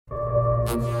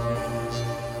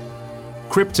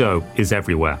Crypto is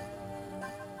everywhere.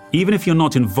 Even if you're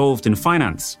not involved in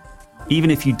finance, even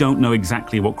if you don't know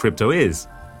exactly what crypto is,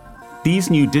 these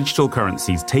new digital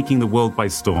currencies taking the world by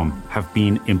storm have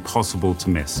been impossible to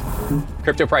miss.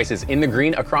 Crypto prices in the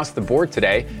green across the board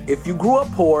today. If you grew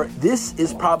up poor, this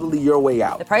is probably your way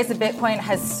out. The price of Bitcoin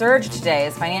has surged today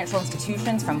as financial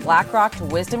institutions from BlackRock to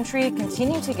WisdomTree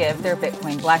continue to give their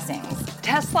Bitcoin blessings.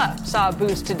 Tesla saw a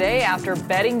boost today after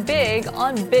betting big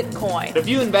on Bitcoin. If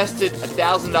you invested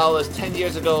 $1,000 10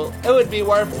 years ago, it would be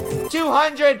worth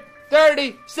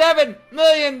 $237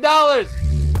 million.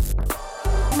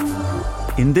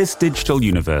 In this digital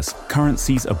universe,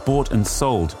 currencies are bought and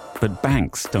sold, but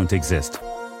banks don't exist.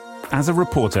 As a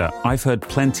reporter, I've heard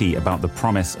plenty about the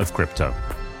promise of crypto.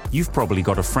 You've probably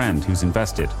got a friend who's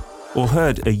invested, or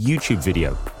heard a YouTube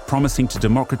video promising to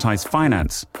democratize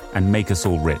finance and make us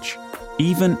all rich.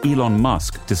 Even Elon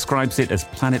Musk describes it as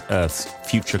planet Earth's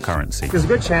future currency. There's a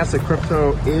good chance that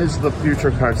crypto is the future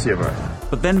currency of Earth.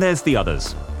 But then there's the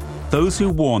others. Those who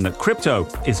warn that crypto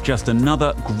is just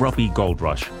another grubby gold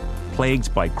rush,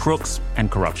 plagued by crooks and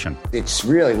corruption. It's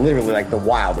really literally like the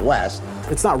Wild West.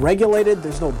 It's not regulated,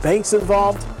 there's no banks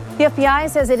involved. The FBI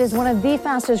says it is one of the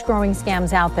fastest growing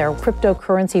scams out there,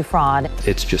 cryptocurrency fraud.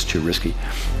 It's just too risky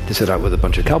to set out with a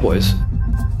bunch of cowboys.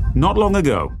 Not long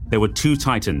ago, there were two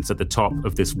titans at the top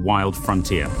of this wild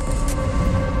frontier.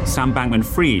 Sam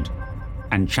Bankman-Fried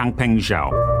and Changpeng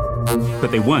Zhao.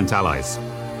 But they weren't allies.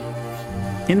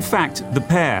 In fact, the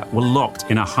pair were locked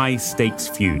in a high-stakes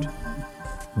feud.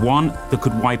 One that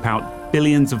could wipe out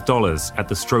billions of dollars at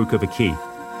the stroke of a key.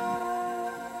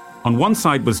 On one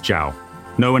side was Zhao,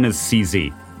 known as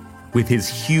CZ, with his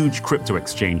huge crypto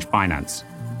exchange Binance.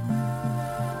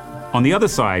 On the other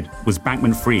side was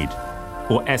Bankman-Fried,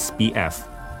 or SBF,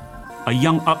 a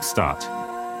young upstart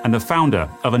and the founder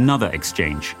of another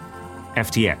exchange,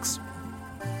 FTX.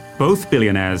 Both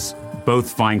billionaires,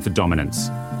 both vying for dominance,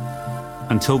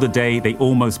 until the day they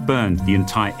almost burned the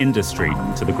entire industry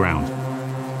to the ground.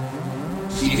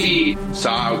 CZ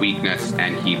saw a weakness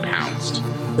and he pounced.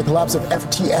 The collapse of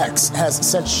FTX has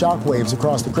sent shockwaves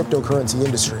across the cryptocurrency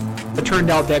industry. It turned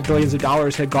out that billions of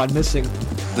dollars had gone missing.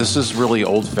 This is really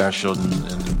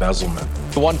old-fashioned embezzlement.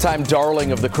 The one-time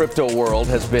darling of the crypto world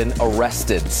has been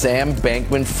arrested, Sam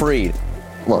Bankman-Fried.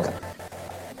 Look,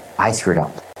 I screwed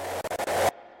up.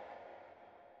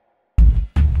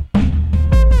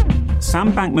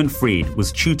 Sam Bankman-Fried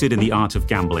was tutored in the art of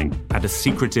gambling at a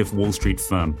secretive Wall Street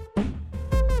firm.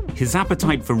 His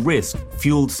appetite for risk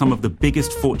fueled some of the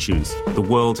biggest fortunes the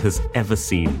world has ever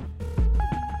seen.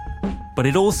 But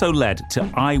it also led to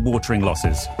eye-watering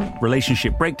losses,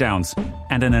 relationship breakdowns,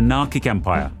 and an anarchic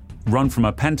empire run from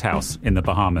a penthouse in the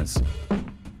Bahamas.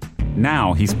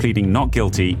 Now he's pleading not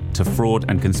guilty to fraud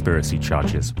and conspiracy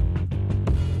charges.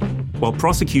 While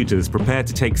prosecutors prepare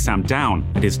to take Sam down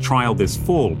at his trial this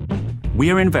fall, we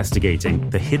are investigating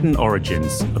the hidden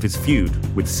origins of his feud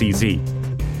with CZ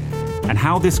and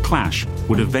how this clash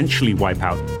would eventually wipe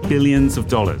out billions of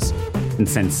dollars and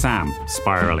send Sam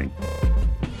spiraling.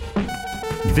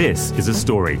 This is a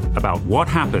story about what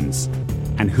happens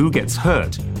and who gets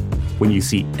hurt when you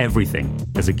see everything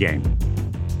as a game.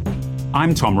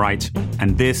 I'm Tom Wright,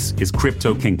 and this is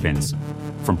Crypto Kingpins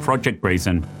from Project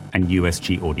Brazen and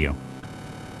USG Audio.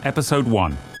 Episode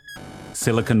 1,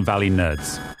 Silicon Valley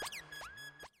Nerds.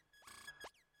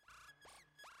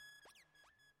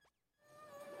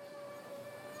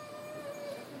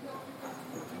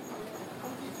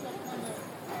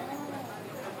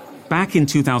 Back in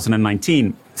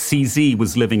 2019, CZ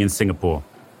was living in Singapore,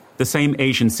 the same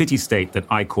Asian city-state that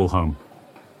I call home.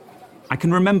 I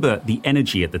can remember the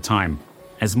energy at the time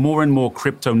as more and more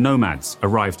crypto nomads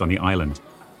arrived on the island.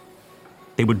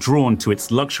 They were drawn to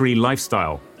its luxury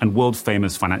lifestyle and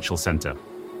world-famous financial center.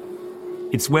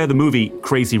 It's where the movie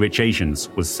Crazy Rich Asians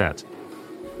was set.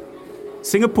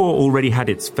 Singapore already had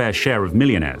its fair share of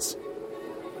millionaires,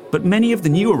 but many of the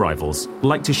new arrivals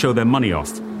liked to show their money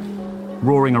off,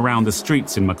 roaring around the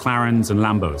streets in McLarens and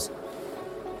Lambos.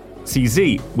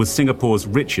 CZ was Singapore's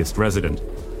richest resident.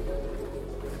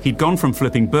 He'd gone from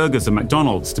flipping burgers at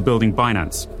McDonald's to building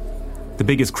Binance, the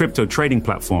biggest crypto trading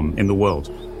platform in the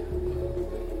world.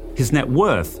 His net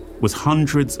worth was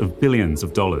hundreds of billions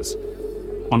of dollars,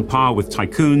 on par with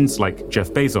tycoons like Jeff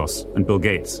Bezos and Bill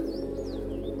Gates.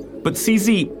 But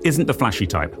CZ isn't the flashy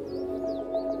type.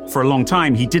 For a long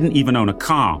time, he didn't even own a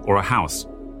car or a house,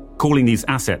 calling these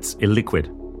assets illiquid.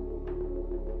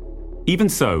 Even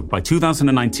so, by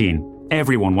 2019,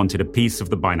 everyone wanted a piece of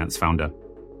the Binance founder.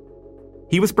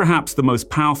 He was perhaps the most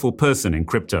powerful person in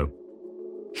crypto.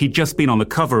 He'd just been on the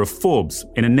cover of Forbes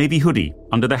in a navy hoodie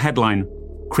under the headline,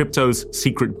 Crypto's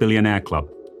Secret Billionaire Club.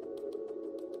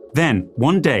 Then,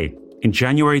 one day, in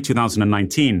January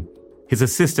 2019, his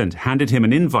assistant handed him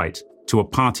an invite to a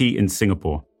party in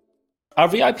Singapore. Our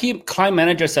VIP client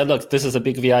manager said, look, this is a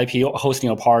big VIP hosting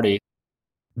a party.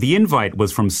 The invite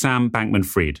was from Sam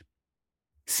Bankman-Fried.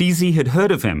 CZ had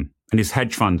heard of him and his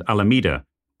hedge fund Alameda,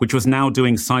 which was now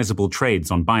doing sizable trades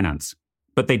on Binance,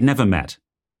 but they'd never met.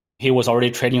 He was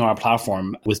already trading on our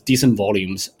platform with decent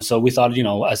volumes. So we thought,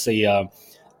 as a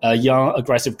young,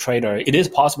 aggressive trader, it is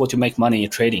possible to make money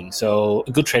trading. So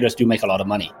good traders do make a lot of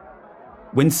money.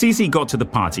 When CZ got to the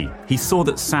party, he saw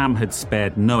that Sam had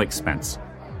spared no expense.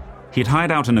 He'd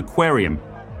hired out an aquarium,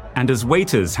 and as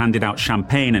waiters handed out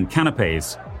champagne and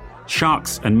canapes,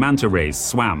 sharks and manta rays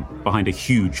swam behind a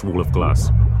huge wall of glass.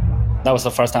 That was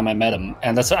the first time I met him,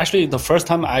 and that's actually the first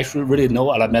time I actually really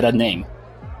know Alameda name.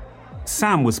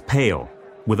 Sam was pale,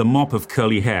 with a mop of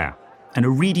curly hair and a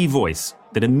reedy voice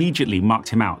that immediately marked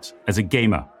him out as a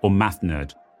gamer or math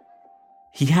nerd.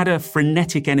 He had a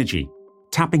frenetic energy,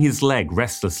 tapping his leg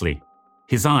restlessly.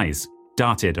 His eyes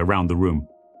darted around the room.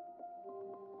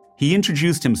 He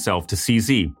introduced himself to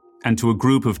CZ and to a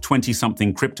group of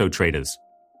 20-something crypto traders,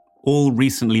 all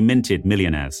recently minted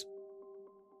millionaires.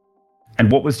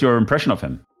 And what was your impression of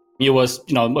him? It was,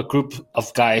 a group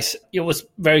of guys. It was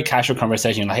very casual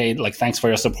conversation. Hey, thanks for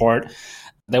your support.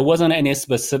 There wasn't any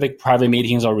specific private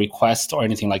meetings or requests or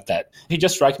anything like that. He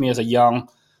just struck me as a young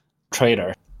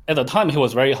trader. At the time, he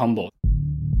was very humble.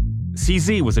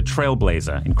 CZ was a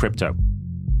trailblazer in crypto,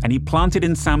 and he planted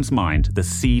in Sam's mind the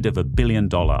seed of $1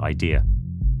 billion idea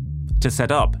to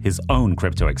set up his own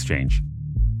crypto exchange.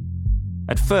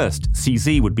 At first,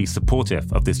 CZ would be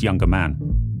supportive of this younger man.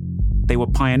 They were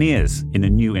pioneers in a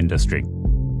new industry.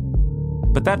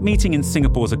 But that meeting in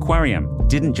Singapore's aquarium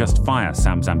didn't just fire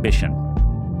Sam's ambition.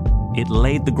 It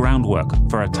laid the groundwork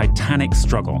for a titanic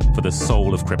struggle for the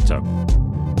soul of crypto.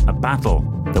 A battle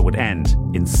that would end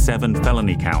in 7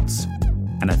 felony counts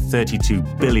and a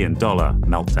 $32 billion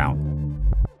meltdown.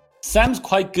 Sam's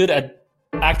quite good at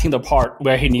acting the part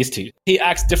where he needs to. He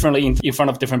acts differently in front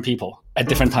of different people at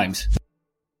different times.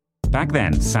 Back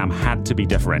then, Sam had to be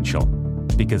differential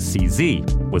because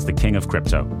CZ was the king of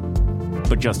crypto.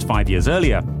 But just 5 years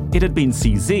earlier, it had been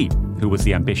CZ who was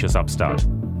the ambitious upstart,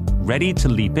 ready to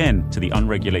leap in to the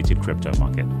unregulated crypto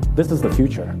market. This is the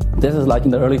future. This is like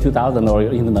in the early 2000s or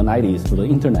in the 90s for the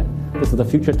internet. This is the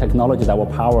future technology that will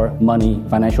power money,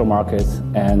 financial markets,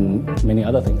 and many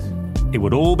other things. It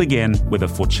would all begin with a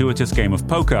fortuitous game of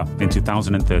poker in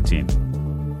 2013.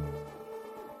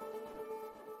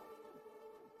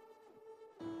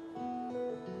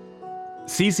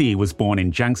 CZ was born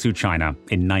in Jiangsu, China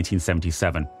in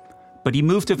 1977, but he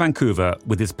moved to Vancouver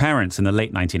with his parents in the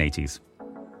late 1980s.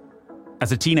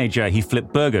 As a teenager, he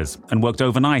flipped burgers and worked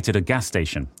overnight at a gas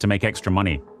station to make extra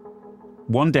money.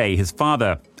 One day, his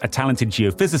father, a talented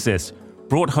geophysicist,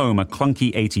 brought home a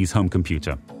clunky 80s home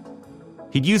computer.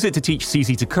 He'd use it to teach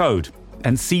CZ to code,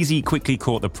 and CZ quickly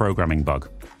caught the programming bug.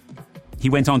 He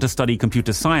went on to study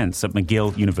computer science at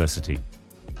McGill University.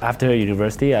 After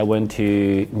university, I went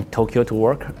to Tokyo to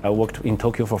work. I worked in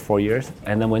Tokyo for 4 years,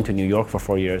 and then went to New York for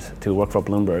 4 years to work for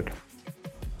Bloomberg.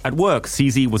 At work,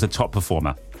 CZ was a top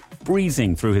performer,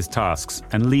 breezing through his tasks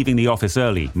and leaving the office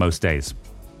early most days.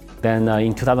 Then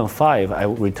in 2005, I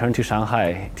returned to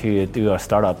Shanghai to do a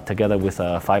startup together with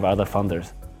 5 other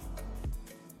founders.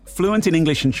 Fluent in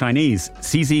English and Chinese,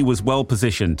 CZ was well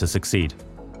positioned to succeed.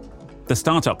 The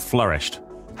startup flourished,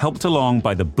 helped along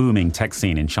by the booming tech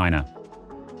scene in China.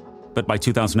 But by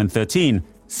 2013,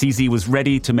 CZ was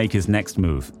ready to make his next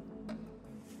move.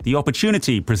 The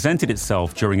opportunity presented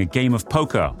itself during a game of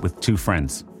poker with 2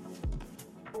 friends.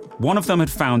 One of them had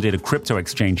founded a crypto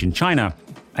exchange in China,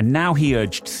 and now he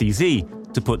urged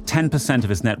CZ to put 10% of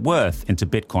his net worth into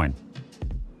Bitcoin.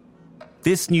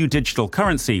 This new digital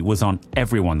currency was on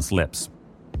everyone's lips.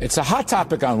 It's a hot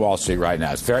topic on Wall Street right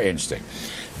now. It's very interesting.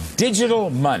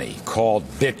 Digital money called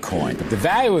Bitcoin. But the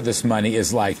value of this money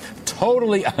is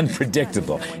totally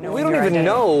unpredictable. We don't even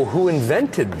know who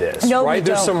invented this, right?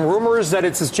 There's some rumors that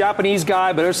it's this Japanese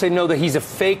guy, but others say no, that he's a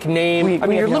fake name.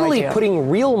 You're literally putting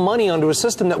real money onto a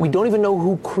system that we don't even know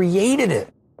who created it.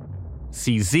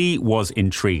 CZ was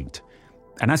intrigued.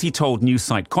 And as he told news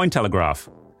site Cointelegraph,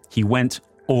 he went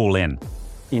all in.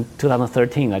 In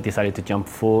 2013, I decided to jump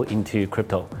full into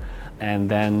crypto. And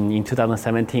then in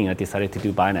 2017, I decided to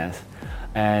do Binance.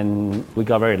 And we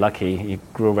got very lucky.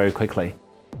 It grew very quickly.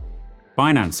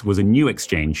 Binance was a new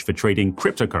exchange for trading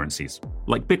cryptocurrencies,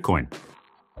 like Bitcoin.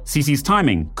 CZ's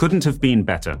timing couldn't have been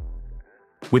better.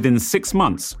 Within 6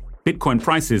 months, Bitcoin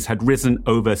prices had risen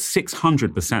over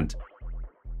 600%.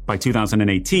 By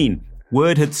 2018,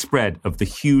 word had spread of the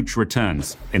huge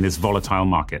returns in this volatile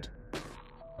market.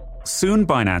 Soon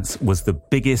Binance was the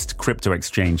biggest crypto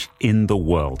exchange in the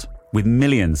world, with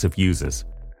millions of users.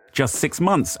 Just 6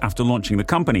 months after launching the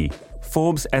company,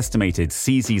 Forbes estimated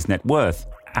CZ's net worth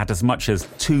at as much as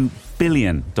 $2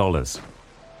 billion,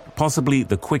 possibly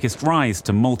the quickest rise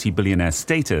to multi-billionaire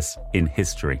status in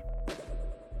history.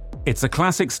 It's a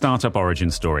classic startup origin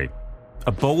story.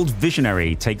 A bold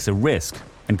visionary takes a risk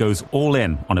and goes all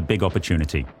in on a big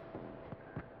opportunity.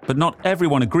 But not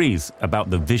everyone agrees about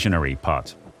the visionary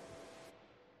part.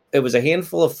 It was a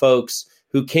handful of folks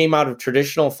who came out of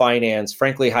traditional finance,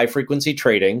 frankly, high-frequency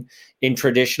trading in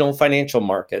traditional financial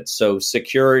markets, so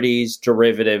securities,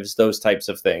 derivatives, those types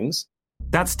of things.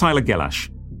 That's Tyler Gelash.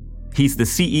 He's the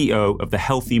CEO of the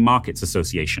Healthy Markets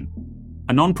Association,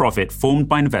 a nonprofit formed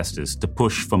by investors to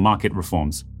push for market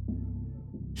reforms.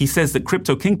 He says that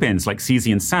crypto kingpins like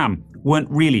CZ and Sam weren't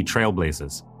really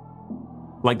trailblazers.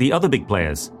 Like the other big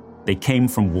players, they came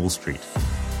from Wall Street.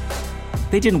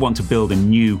 They didn't want to build a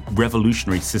new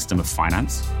revolutionary system of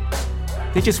finance.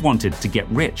 They just wanted to get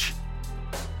rich.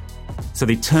 So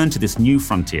they turned to this new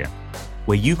frontier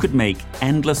where you could make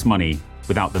endless money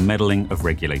without the meddling of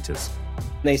regulators.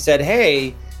 They said,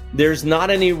 hey, there's not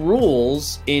any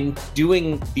rules in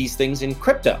doing these things in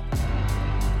crypto.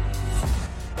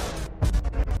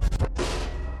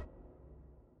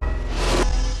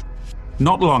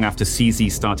 Not long after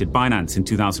CZ started Binance in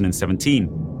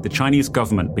 2017, the Chinese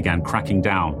government began cracking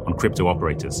down on crypto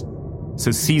operators. So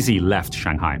CZ left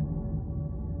Shanghai.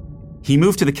 He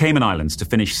moved to the Cayman Islands to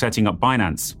finish setting up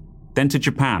Binance, then to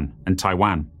Japan and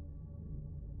Taiwan.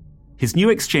 His new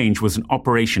exchange was an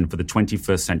operation for the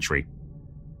 21st century.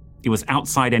 It was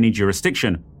outside any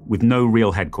jurisdiction with no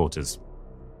real headquarters.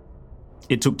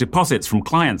 It took deposits from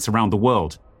clients around the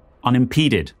world,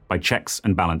 unimpeded by checks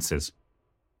and balances.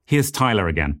 Here's Tyler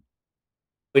again.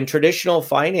 In traditional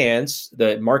finance,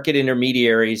 the market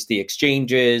intermediaries, the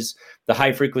exchanges, the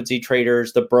high-frequency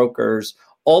traders, the brokers,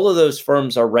 all of those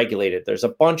firms are regulated. There's a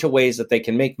bunch of ways that they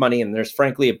can make money, and there's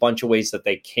frankly a bunch of ways that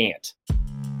they can't.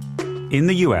 In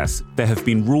the US, there have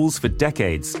been rules for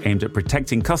decades aimed at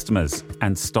protecting customers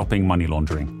and stopping money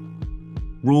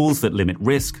laundering. Rules that limit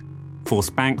risk, force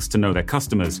banks to know their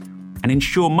customers, and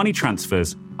ensure money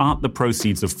transfers aren't the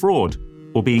proceeds of fraud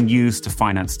or being used to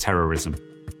finance terrorism.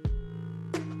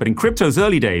 But in crypto's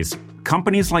early days,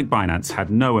 companies like Binance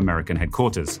had no American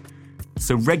headquarters,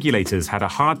 so regulators had a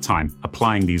hard time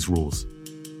applying these rules.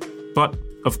 But,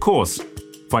 of course,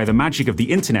 via the magic of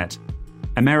the internet,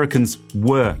 Americans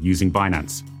were using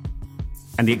Binance,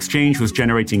 and the exchange was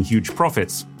generating huge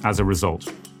profits as a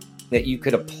result. That you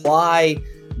could apply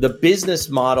the business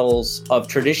models of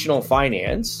traditional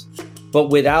finance, but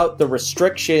without the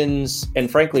restrictions and,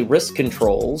 frankly, risk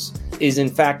controls, is in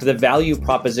fact the value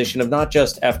proposition of not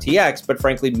just FTX, but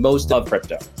frankly, most of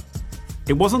crypto.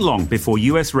 It wasn't long before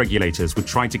US regulators would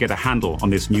try to get a handle on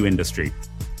this new industry,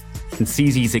 and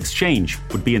CZ's exchange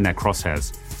would be in their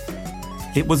crosshairs.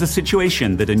 It was a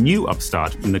situation that a new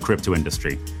upstart in the crypto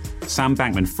industry, Sam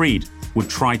Bankman-Fried, would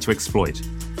try to exploit.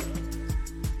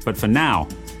 But for now,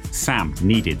 Sam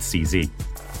needed CZ.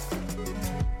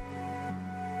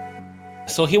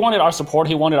 So he wanted our support,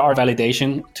 he wanted our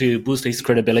validation to boost his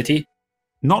credibility.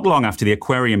 Not long after the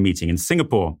Aquarium meeting in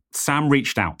Singapore, Sam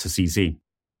reached out to CZ.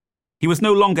 He was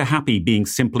no longer happy being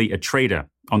simply a trader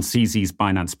on CZ's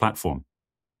Binance platform.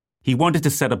 He wanted to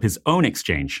set up his own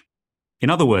exchange. In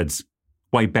other words,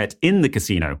 why bet in the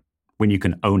casino when you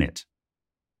can own it?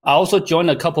 I also joined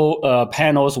a couple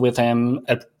panels with him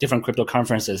at different crypto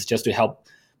conferences just to help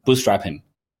bootstrap him.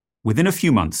 Within a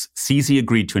few months, CZ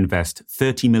agreed to invest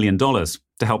 $30 million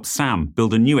to help Sam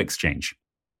build a new exchange.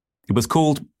 It was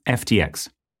called FTX.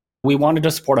 We wanted to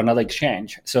support another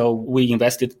exchange, so we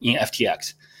invested in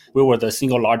FTX. We were the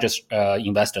single largest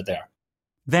investor there.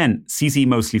 Then CZ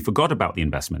mostly forgot about the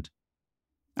investment.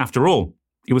 After all,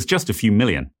 it was just a few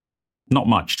million, not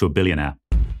much to a billionaire.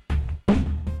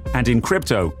 And in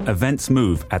crypto, events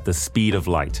move at the speed of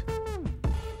light.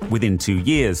 Within 2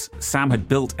 years, Sam had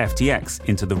built FTX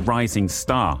into the rising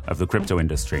star of the crypto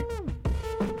industry.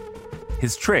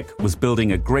 His trick was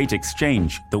building a great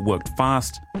exchange that worked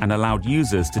fast and allowed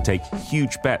users to take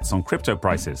huge bets on crypto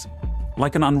prices,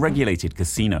 like an unregulated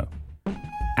casino.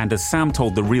 And as Sam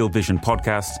told the Real Vision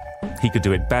podcast, he could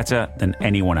do it better than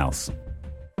anyone else.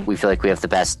 We feel like we have the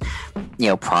best,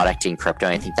 product in crypto,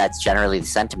 and I think that's generally the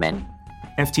sentiment.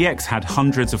 FTX had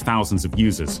hundreds of thousands of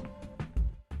users,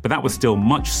 but that was still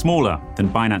much smaller than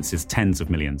Binance's tens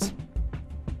of millions.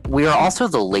 We are also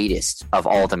the latest of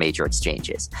all the major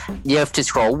exchanges. You have to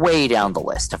scroll way down the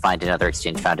list to find another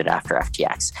exchange founded after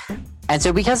FTX. And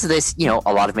so because of this,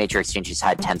 a lot of major exchanges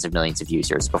had tens of millions of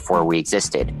users before we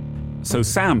existed. So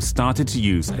Sam started to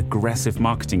use aggressive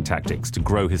marketing tactics to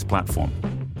grow his platform.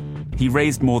 He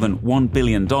raised more than $1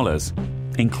 billion,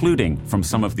 including from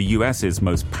some of the US's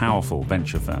most powerful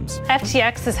venture firms.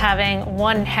 FTX is having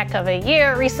one heck of a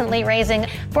year, recently raising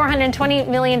 $420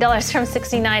 million from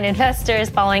 69 investors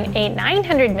following a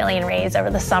 $900 million raise over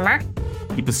the summer.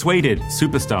 He persuaded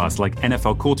superstars like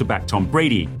NFL quarterback Tom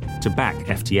Brady to back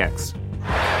FTX.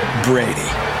 Brady,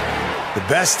 the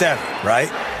best ever,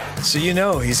 right? So you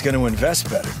know he's going to invest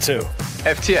better, too.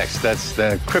 FTX, that's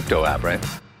the crypto app, right?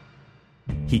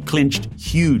 He clinched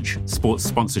huge sports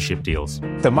sponsorship deals.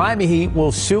 The Miami Heat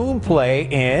will soon play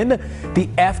in the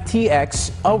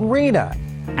FTX Arena.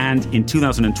 And in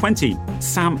 2020,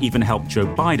 Sam even helped Joe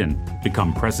Biden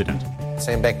become president.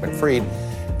 Sam Bankman-Fried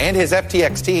and his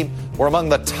FTX team were among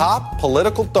the top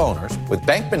political donors, with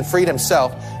Bankman-Fried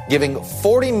himself giving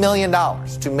 $40 million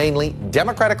to mainly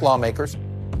Democratic lawmakers.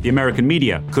 The American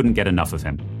media couldn't get enough of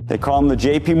him. They call him the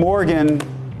JP Morgan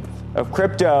of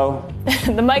crypto.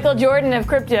 The Michael Jordan of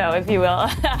crypto, if you will.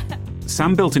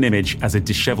 Sam built an image as a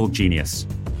disheveled genius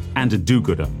and a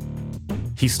do-gooder.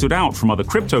 He stood out from other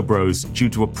crypto bros due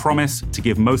to a promise to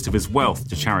give most of his wealth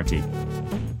to charity.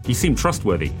 He seemed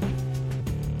trustworthy.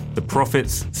 The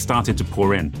profits started to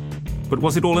pour in. But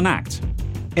was it all an act?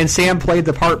 And Sam played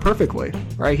the part perfectly,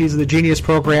 right? He's the genius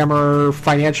programmer,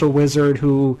 financial wizard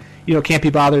who, can't be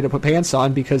bothered to put pants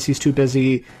on because he's too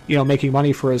busy, making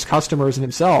money for his customers and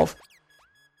himself.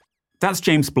 That's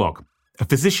James Block, a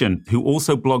physician who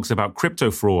also blogs about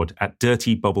crypto fraud at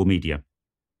Dirty Bubble Media.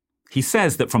 He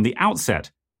says that from the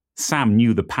outset, Sam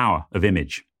knew the power of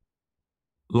image.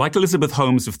 Like Elizabeth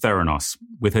Holmes of Theranos,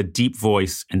 with her deep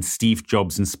voice and Steve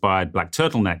Jobs-inspired black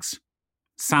turtlenecks,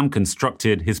 Sam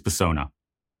constructed his persona.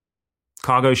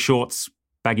 Cargo shorts,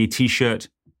 baggy t-shirt,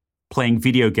 playing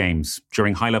video games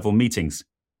during high-level meetings,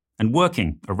 and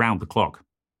working around the clock,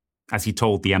 as he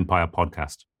told the Empire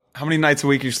podcast. How many nights a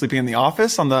week are you sleeping in the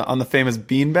office on the famous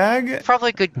beanbag?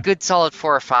 Probably good solid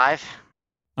 4 or 5.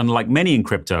 Unlike many in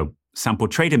crypto, Sam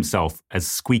portrayed himself as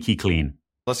squeaky clean.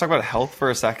 Let's talk about health for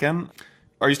a second.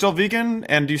 Are you still vegan,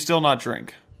 and do you still not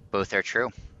drink? Both are true.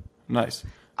 Nice.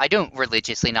 I don't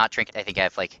religiously not drink. I think I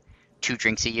have 2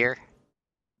 drinks a year.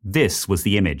 This was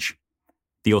the image.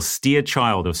 The austere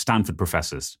child of Stanford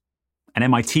professors, an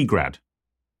MIT grad,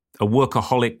 a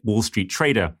workaholic Wall Street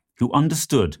trader who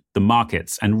understood the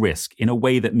markets and risk in a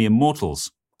way that mere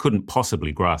mortals couldn't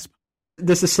possibly grasp.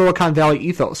 This is Silicon Valley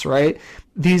ethos, right?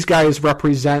 These guys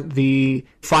represent the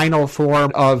final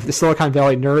form of the Silicon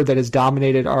Valley nerd that has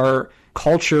dominated our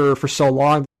culture for so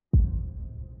long.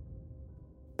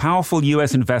 Powerful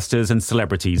US investors and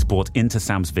celebrities bought into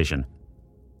Sam's vision.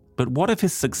 But what if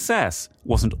his success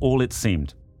wasn't all it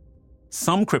seemed?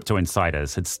 Some crypto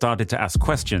insiders had started to ask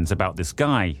questions about this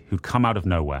guy who'd come out of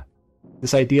nowhere.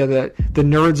 This idea that the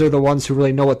nerds are the ones who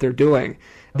really know what they're doing.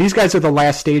 These guys are the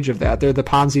last stage of that. They're the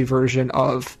Ponzi version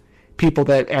of people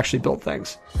that actually build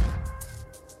things.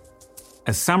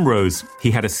 As Sam rose,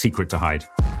 he had a secret to hide.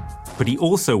 But he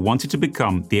also wanted to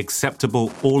become the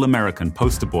acceptable all-American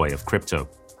poster boy of crypto.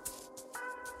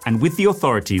 And with the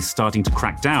authorities starting to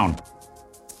crack down,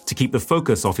 to keep the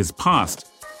focus off his past,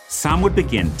 Sam would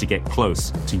begin to get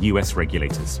close to US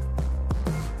regulators.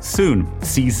 Soon,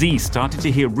 CZ started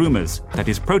to hear rumors that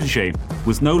his protege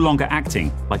was no longer acting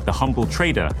like the humble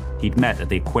trader he'd met at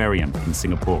the aquarium in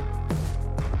Singapore.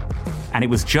 And it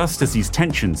was just as these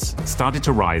tensions started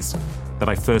to rise that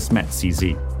I first met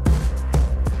CZ.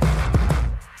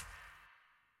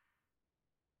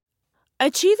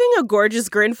 Achieving a gorgeous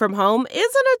grin from home isn't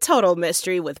a total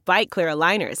mystery with Byte Clear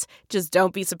aligners. Just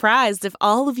don't be surprised if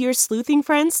all of your sleuthing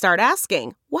friends start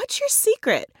asking, "What's your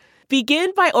secret?"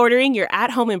 Begin by ordering your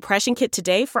at-home impression kit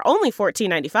today for only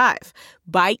 $14.95.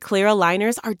 Byte Clear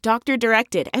aligners are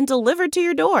doctor-directed and delivered to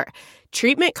your door.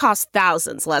 Treatment costs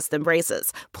thousands less than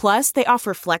braces. Plus, they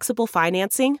offer flexible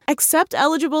financing, accept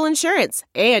eligible insurance,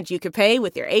 and you can pay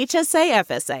with your HSA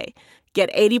FSA. Get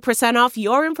 80% off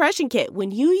your impression kit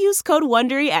when you use code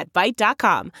WONDERY at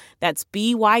Byte.com. That's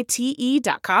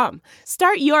BYTE.com.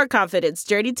 Start your confidence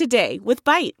journey today with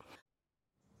Byte.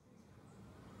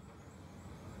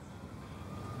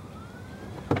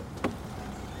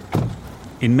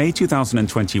 In May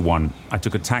 2021, I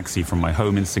took a taxi from my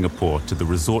home in Singapore to the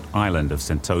resort island of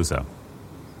Sentosa.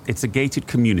 It's a gated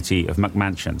community of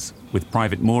McMansions with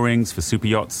private moorings for super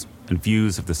yachts and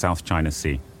views of the South China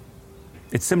Sea.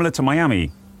 It's similar to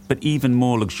Miami, but even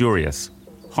more luxurious,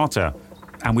 hotter,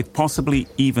 and with possibly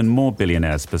even more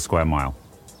billionaires per square mile.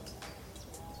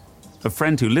 A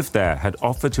friend who lived there had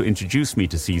offered to introduce me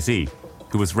to CZ,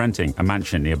 who was renting a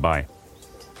mansion nearby.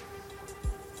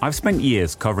 I've spent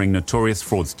years covering notorious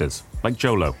fraudsters like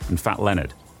Jolo and Fat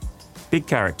Leonard, big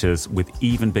characters with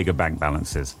even bigger bank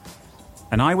balances.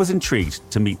 And I was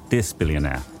intrigued to meet this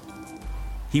billionaire.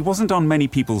 He wasn't on many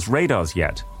people's radars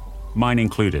yet, mine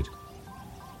included.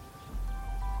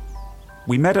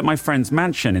 We met at my friend's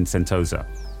mansion in Sentosa.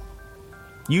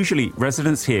 Usually,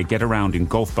 residents here get around in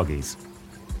golf buggies,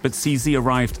 but CZ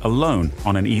arrived alone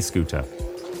on an e-scooter.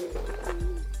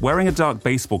 Wearing a dark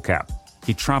baseball cap,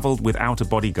 he traveled without a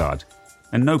bodyguard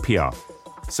and no PR,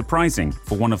 surprising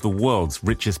for one of the world's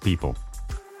richest people.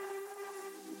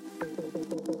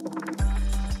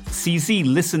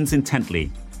 CZ listens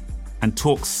intently and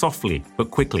talks softly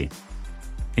but quickly,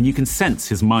 and you can sense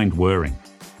his mind whirring.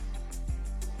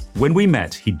 When we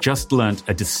met, he'd just learnt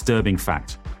a disturbing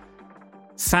fact.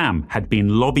 Sam had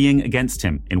been lobbying against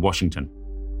him in Washington.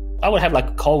 I would have like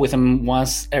a call with him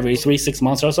once every 3-6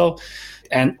 months or so.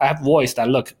 And I have voiced that,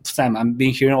 look, Sam, I've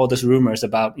been hearing all these rumors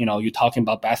about, you talking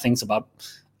about bad things about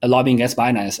lobbying against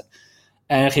Binance.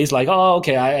 And he's like, oh,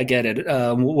 okay, I get it.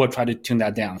 We'll try to tune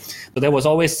that down. But there was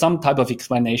always some type of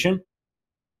explanation.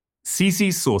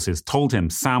 CZ's sources told him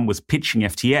Sam was pitching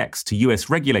FTX to US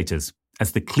regulators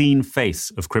as the clean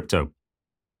face of crypto.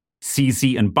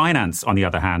 CZ and Binance, on the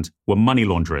other hand, were money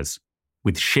launderers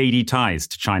with shady ties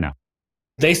to China.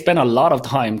 They spent a lot of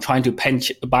time trying to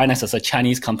paint Binance as a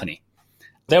Chinese company.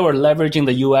 They were leveraging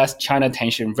the US-China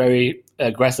tension very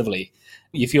aggressively.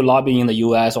 If you're lobbying in the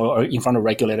US or in front of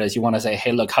regulators, you want to say,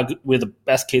 hey, look, we're the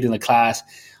best kid in the class.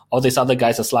 All these other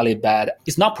guys are slightly bad.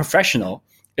 It's not professional.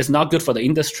 It's not good for the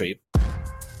industry.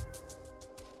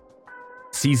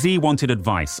 CZ wanted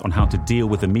advice on how to deal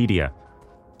with the media,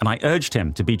 and I urged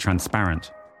him to be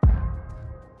transparent.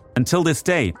 Until this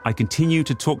day, I continue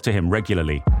to talk to him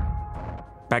regularly.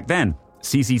 Back then,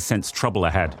 CZ sensed trouble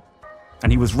ahead,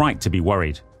 and he was right to be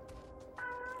worried.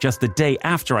 Just the day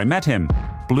after I met him,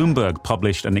 Bloomberg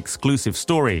published an exclusive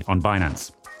story on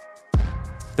Binance.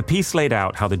 The piece laid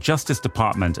out how the Justice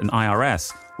Department and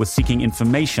IRS were seeking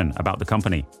information about the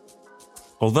company.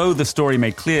 Although the story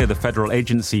made clear the federal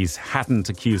agencies hadn't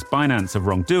accused Binance of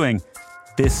wrongdoing,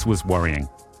 this was worrying.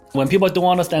 When people don't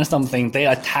understand something, they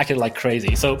attack it like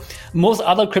crazy. So most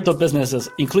other crypto businesses,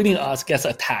 including us, gets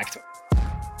attacked.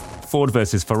 Ford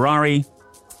versus Ferrari,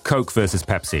 Coke versus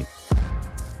Pepsi.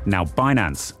 Now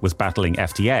Binance was battling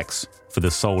FTX for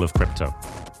the soul of crypto.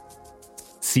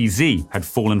 CZ had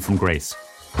fallen from grace.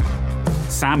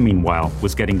 Sam, meanwhile,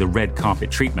 was getting the red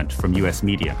carpet treatment from US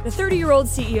media. The 30-year-old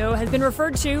CEO has been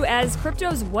referred to as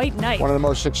crypto's white knight. One of the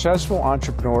most successful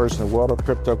entrepreneurs in the world of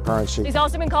cryptocurrency. He's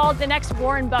also been called the next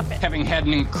Warren Buffett. Having had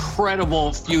an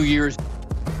incredible few years.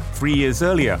 3 years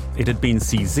earlier, it had been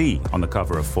CZ on the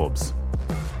cover of Forbes.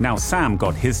 Now Sam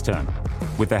got his turn,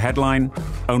 with the headline,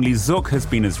 "Only Zook has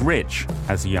been as rich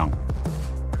as young."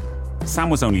 Sam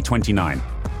was only 29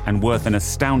 and worth an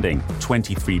astounding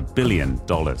 $23 billion.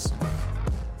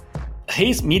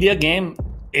 His media game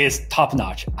is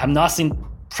top-notch. I've not seen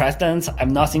presidents,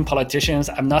 I've not seen politicians,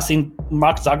 I've not seen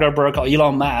Mark Zuckerberg or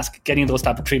Elon Musk getting those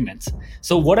type of treatments.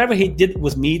 So whatever he did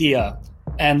with media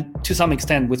and to some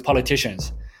extent with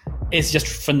politicians is just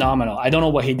phenomenal. I don't know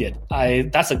what he did.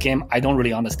 That's a game I don't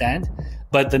really understand.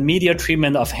 But the media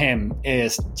treatment of him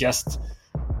is just,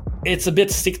 it's a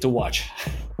bit sick to watch.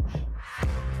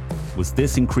 Was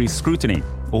this increased scrutiny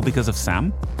all because of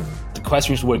Sam? The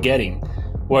questions we're getting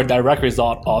were a direct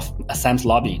result of Sam's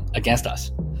lobbying against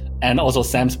us and also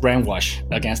Sam's brainwash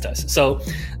against us. So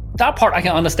that part I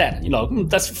can understand.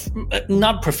 That's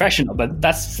not professional, but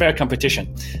that's fair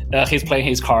competition. He's playing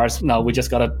his cards. Now we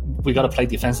gotta play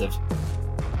defensive.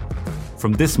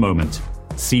 From this moment,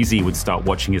 CZ would start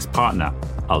watching his partner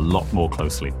a lot more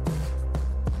closely.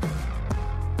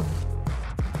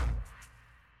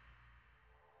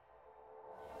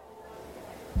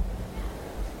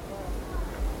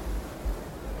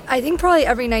 I think probably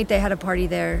every night they had a party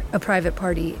there, a private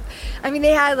party. I mean,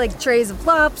 they had like trays of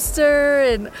lobster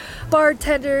and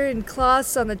bartender and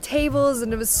cloths on the tables,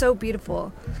 and it was so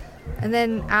beautiful. And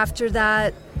then after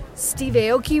that, Steve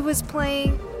Aoki was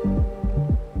playing.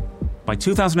 By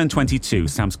 2022,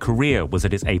 Sam's career was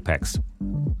at its apex.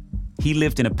 He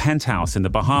lived in a penthouse in the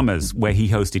Bahamas where he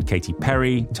hosted Katy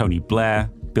Perry, Tony Blair,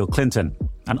 Bill Clinton,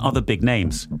 and other big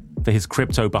names for his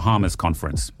Crypto Bahamas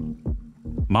conference.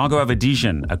 Margot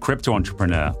Avedijan, a crypto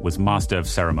entrepreneur, was master of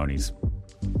ceremonies.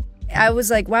 I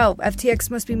was like, wow, FTX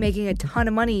must be making a ton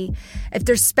of money if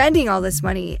they're spending all this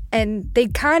money. And they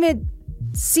kind of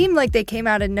seemed like they came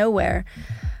out of nowhere.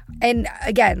 And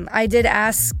again, I did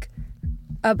ask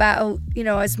about,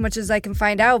 as much as I can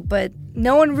find out, but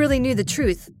no one really knew the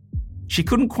truth. She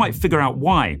couldn't quite figure out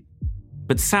why,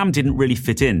 but Sam didn't really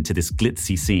fit into this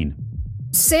glitzy scene.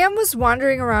 Sam was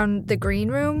wandering around the green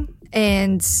room,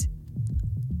 and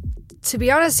to be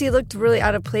honest, he looked really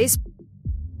out of place.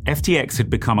 FTX had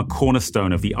become a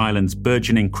cornerstone of the island's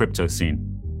burgeoning crypto scene.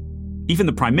 Even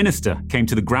the Prime Minister came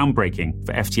to the groundbreaking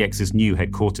for FTX's new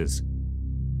headquarters.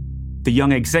 The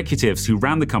young executives who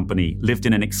ran the company lived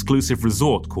in an exclusive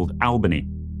resort called Albany,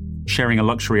 sharing a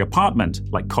luxury apartment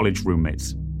like college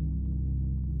roommates.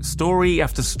 Story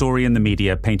after story in the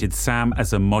media painted Sam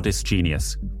as a modest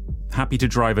genius, happy to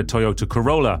drive a Toyota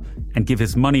Corolla and give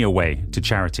his money away to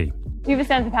charity. Do you have a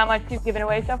sense of how much you've given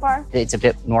away so far? It's a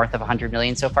bit north of 100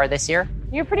 million so far this year.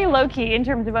 You're pretty low-key in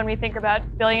terms of when we think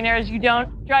about billionaires. You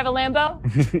don't drive a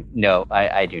Lambo? No,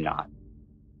 I do not.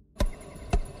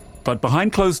 But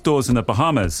behind closed doors in the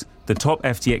Bahamas, the top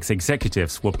FTX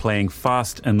executives were playing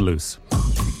fast and loose.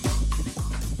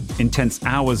 Intense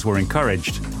hours were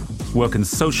encouraged, work and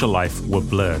social life were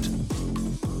blurred.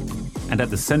 And at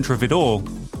the center of it all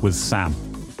was Sam.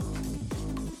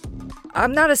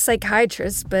 I'm not a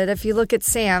psychiatrist, but if you look at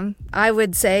Sam, I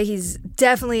would say he's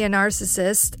definitely a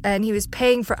narcissist, and he was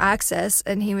paying for access,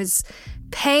 and he was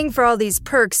paying for all these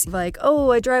perks, like,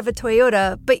 oh, I drive a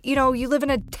Toyota, but you know, you live in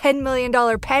a $10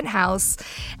 million penthouse,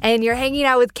 and you're hanging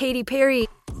out with Katy Perry.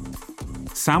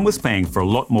 Sam was paying for a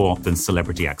lot more than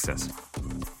celebrity access.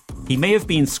 He may have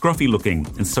been scruffy looking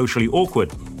and socially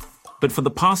awkward, but for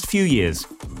the past few years,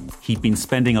 he'd been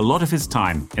spending a lot of his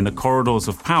time in the corridors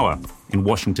of power in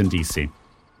Washington, D.C.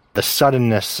 The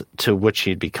suddenness to which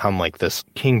he'd become like this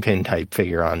kingpin-type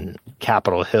figure on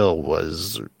Capitol Hill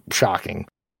was shocking.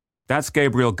 That's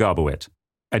Gabriel Garbowit,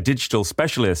 a digital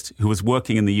specialist who was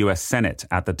working in the U.S. Senate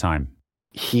at the time.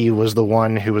 He was the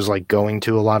one who was like going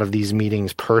to a lot of these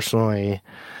meetings personally.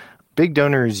 Big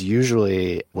donors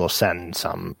usually will send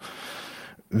some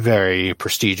very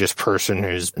prestigious person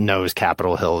who knows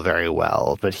Capitol Hill very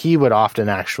well, but he would often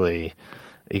actually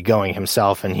be going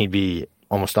himself, and he'd be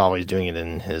almost always doing it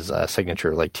in his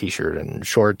signature like t-shirt and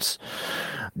shorts,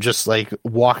 just like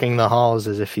walking the halls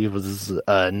as if he was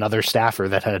another staffer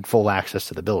that had full access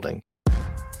to the building.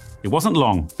 It wasn't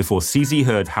long before CZ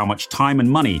heard how much time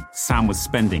and money Sam was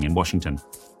spending in Washington.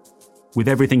 With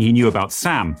everything he knew about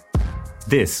Sam,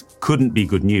 this couldn't be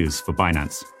good news for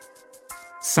Binance.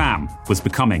 Sam was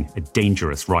becoming a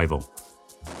dangerous rival.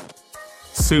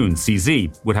 Soon,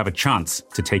 CZ would have a chance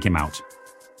to take him out.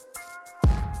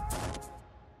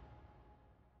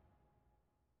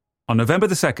 On November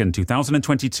 2nd,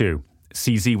 2022,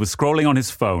 CZ was scrolling on his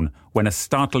phone when a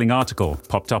startling article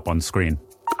popped up on screen.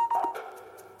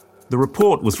 The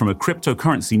report was from a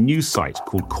cryptocurrency news site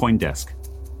called CoinDesk,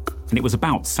 and it was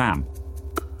about Sam.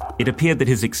 It appeared that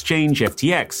his exchange,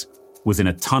 FTX, was in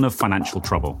a ton of financial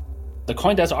trouble. The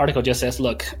CoinDesk article just says,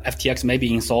 look, FTX may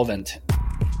be insolvent.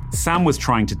 Sam was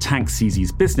trying to tank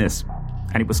CZ's business,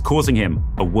 and it was causing him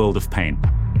a world of pain.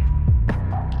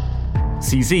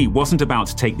 CZ wasn't about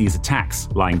to take these attacks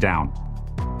lying down.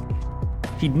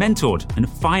 He'd mentored and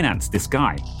financed this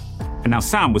guy, and now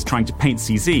Sam was trying to paint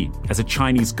CZ as a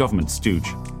Chinese government stooge.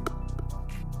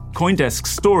 CoinDesk's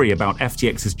story about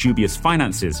FTX's dubious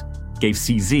finances gave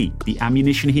CZ the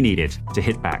ammunition he needed to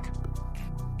hit back.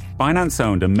 Binance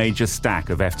owned a major stack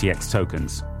of FTX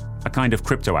tokens, a kind of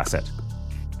crypto asset.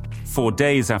 4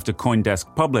 days after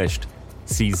CoinDesk published,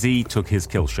 CZ took his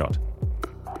kill shot.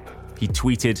 He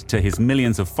tweeted to his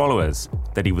millions of followers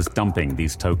that he was dumping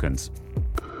these tokens.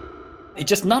 It's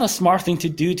just not a smart thing to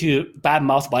do to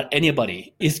badmouth about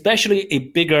anybody, especially a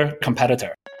bigger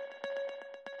competitor.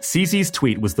 CZ's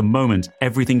tweet was the moment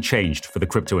everything changed for the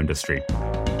crypto industry.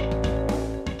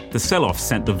 The sell-off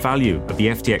sent the value of the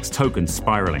FTX token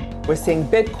spiraling. We're seeing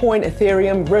Bitcoin,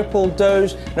 Ethereum, Ripple,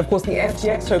 Doge, and of course the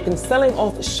FTX token selling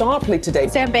off sharply today.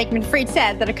 Sam Bankman-Fried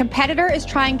said that a competitor is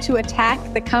trying to attack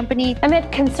the company.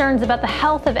 Amid concerns about the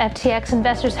health of FTX,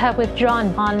 investors have withdrawn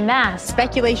en masse.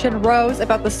 Speculation rose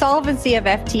about the solvency of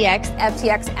FTX.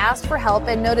 FTX asked for help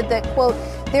and noted that, quote,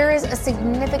 there is a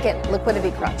significant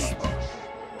liquidity crunch.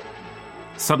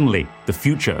 Suddenly, the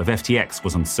future of FTX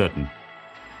was uncertain.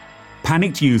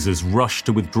 Panicked users rushed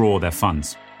to withdraw their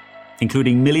funds,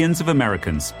 including millions of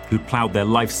Americans who'd plowed their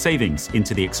life savings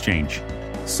into the exchange,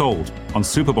 sold on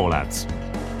Super Bowl ads,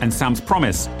 and Sam's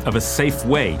promise of a safe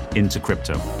way into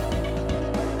crypto.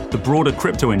 The broader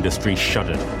crypto industry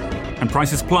shuddered, and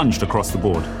prices plunged across the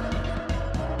board.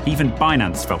 Even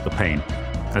Binance felt the pain,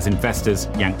 as investors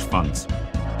yanked funds.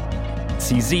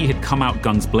 CZ had come out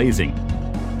guns blazing,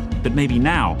 but maybe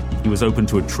now he was open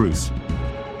to a truce.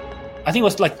 I think it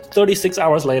was like 36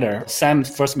 hours later, Sam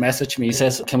first messaged me, he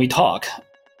says, can we talk?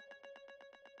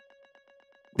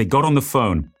 They got on the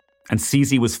phone, and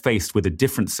CZ was faced with a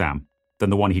different Sam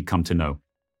than the one he'd come to know.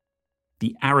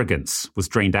 The arrogance was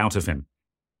drained out of him,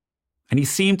 And he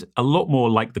seemed a lot more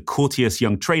like the courteous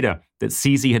young trader that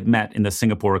CZ had met in the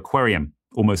Singapore aquarium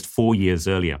almost 4 years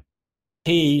earlier.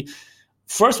 He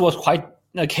first was quite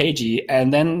cagey,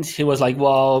 and then he was like,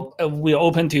 well, we're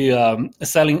open to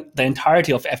selling the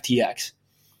entirety of FTX.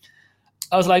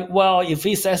 I was like, well, if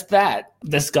he says that,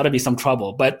 there's got to be some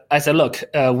trouble. But I said, look,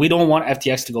 we don't want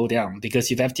FTX to go down, because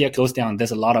if FTX goes down,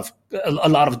 there's a lot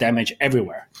of damage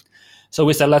everywhere. So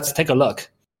we said, let's take a look.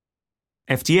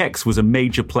 FTX was a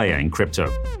major player in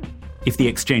crypto. If the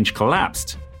exchange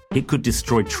collapsed, it could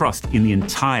destroy trust in the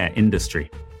entire industry.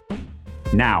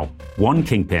 Now, one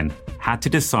kingpin had to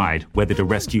decide whether to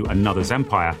rescue another's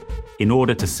empire in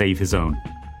order to save his own.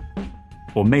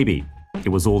 Or maybe it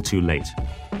was all too late.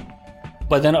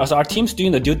 But then as our team's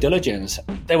doing the due diligence,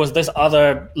 there was this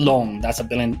other loan that's $1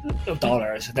 billion.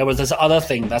 There was this other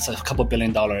thing that's a couple $1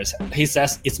 billion. He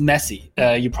says it's messy.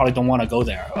 You probably don't want to go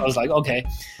there. I was like, okay.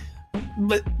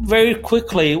 But very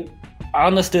quickly, I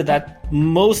understood that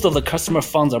most of the customer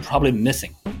funds are probably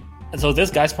missing. And so this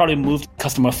guy's probably moved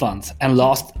customer funds and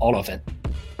lost all of it.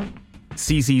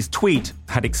 CZ's tweet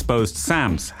had exposed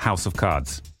Sam's house of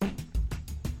cards.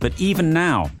 But even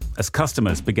now, as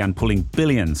customers began pulling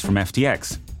billions from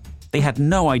FTX, they had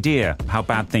no idea how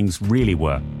bad things really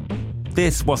were.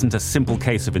 This wasn't a simple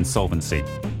case of insolvency.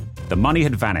 The money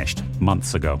had vanished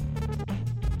months ago.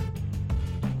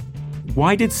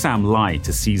 Why did Sam lie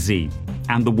to CZ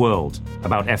and the world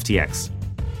about FTX?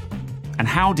 And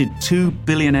how did two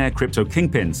billionaire crypto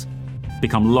kingpins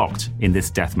become locked in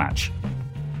this deathmatch?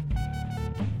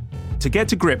 To get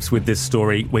to grips with this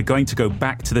story, we're going to go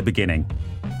back to the beginning,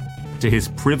 to his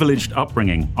privileged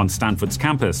upbringing on Stanford's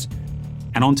campus,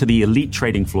 and onto the elite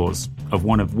trading floors of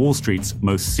one of Wall Street's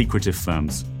most secretive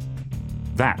firms.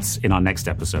 That's in our next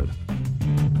episode.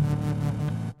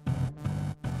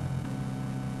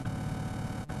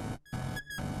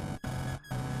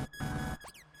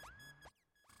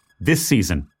 This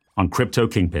season on Crypto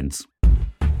Kingpins.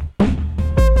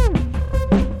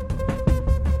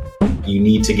 You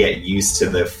need to get used to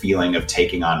the feeling of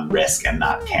taking on risk and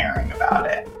not caring about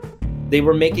it. They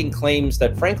were making claims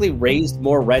that frankly raised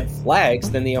more red flags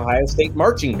than the Ohio State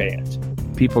marching band.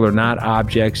 People are not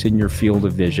objects in your field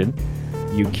of vision.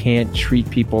 You can't treat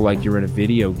people like you're in a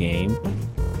video game.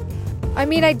 I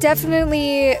mean, I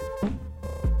definitely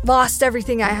lost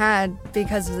everything I had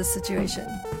because of this situation.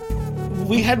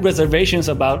 We had reservations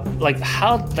about, like,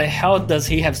 how the hell does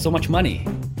he have so much money?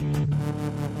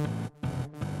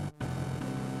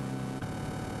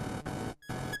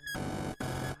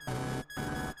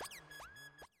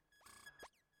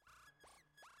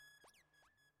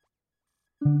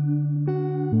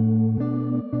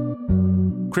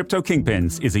 Crypto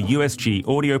Kingpins is a USG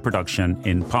audio production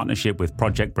in partnership with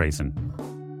Project Brazen.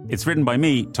 It's written by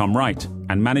me, Tom Wright,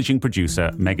 and managing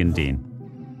producer Megan Dean.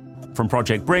 From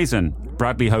Project Brazen,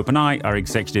 Bradley Hope and I are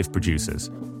executive producers.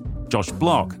 Josh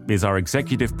Block is our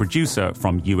executive producer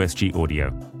from USG Audio.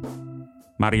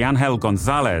 Mariangel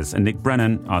Gonzalez and Nick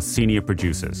Brennan are senior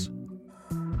producers.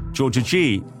 Georgia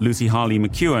G, Lucy Harley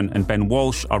McEwen, and Ben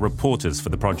Walsh are reporters for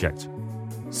the project.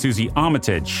 Susie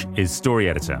Armitage is story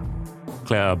editor.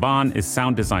 Claire Urban is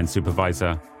sound design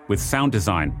supervisor, with sound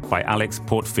design by Alex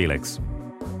Port-Felix.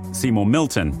 Seymour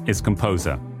Milton is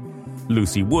composer.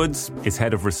 Lucy Woods is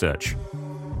head of research.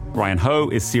 Ryan Ho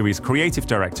is series creative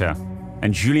director,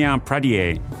 and Julien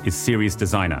Pradier is series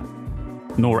designer.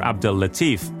 Noor Abdel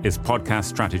Latif is podcast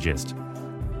strategist.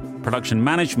 Production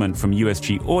management from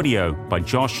USG Audio by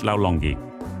Josh Laulongi.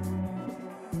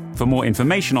 For more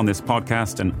information on this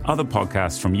podcast and other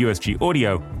podcasts from USG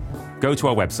Audio, go to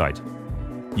our website,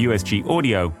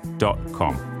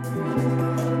 usgaudio.com.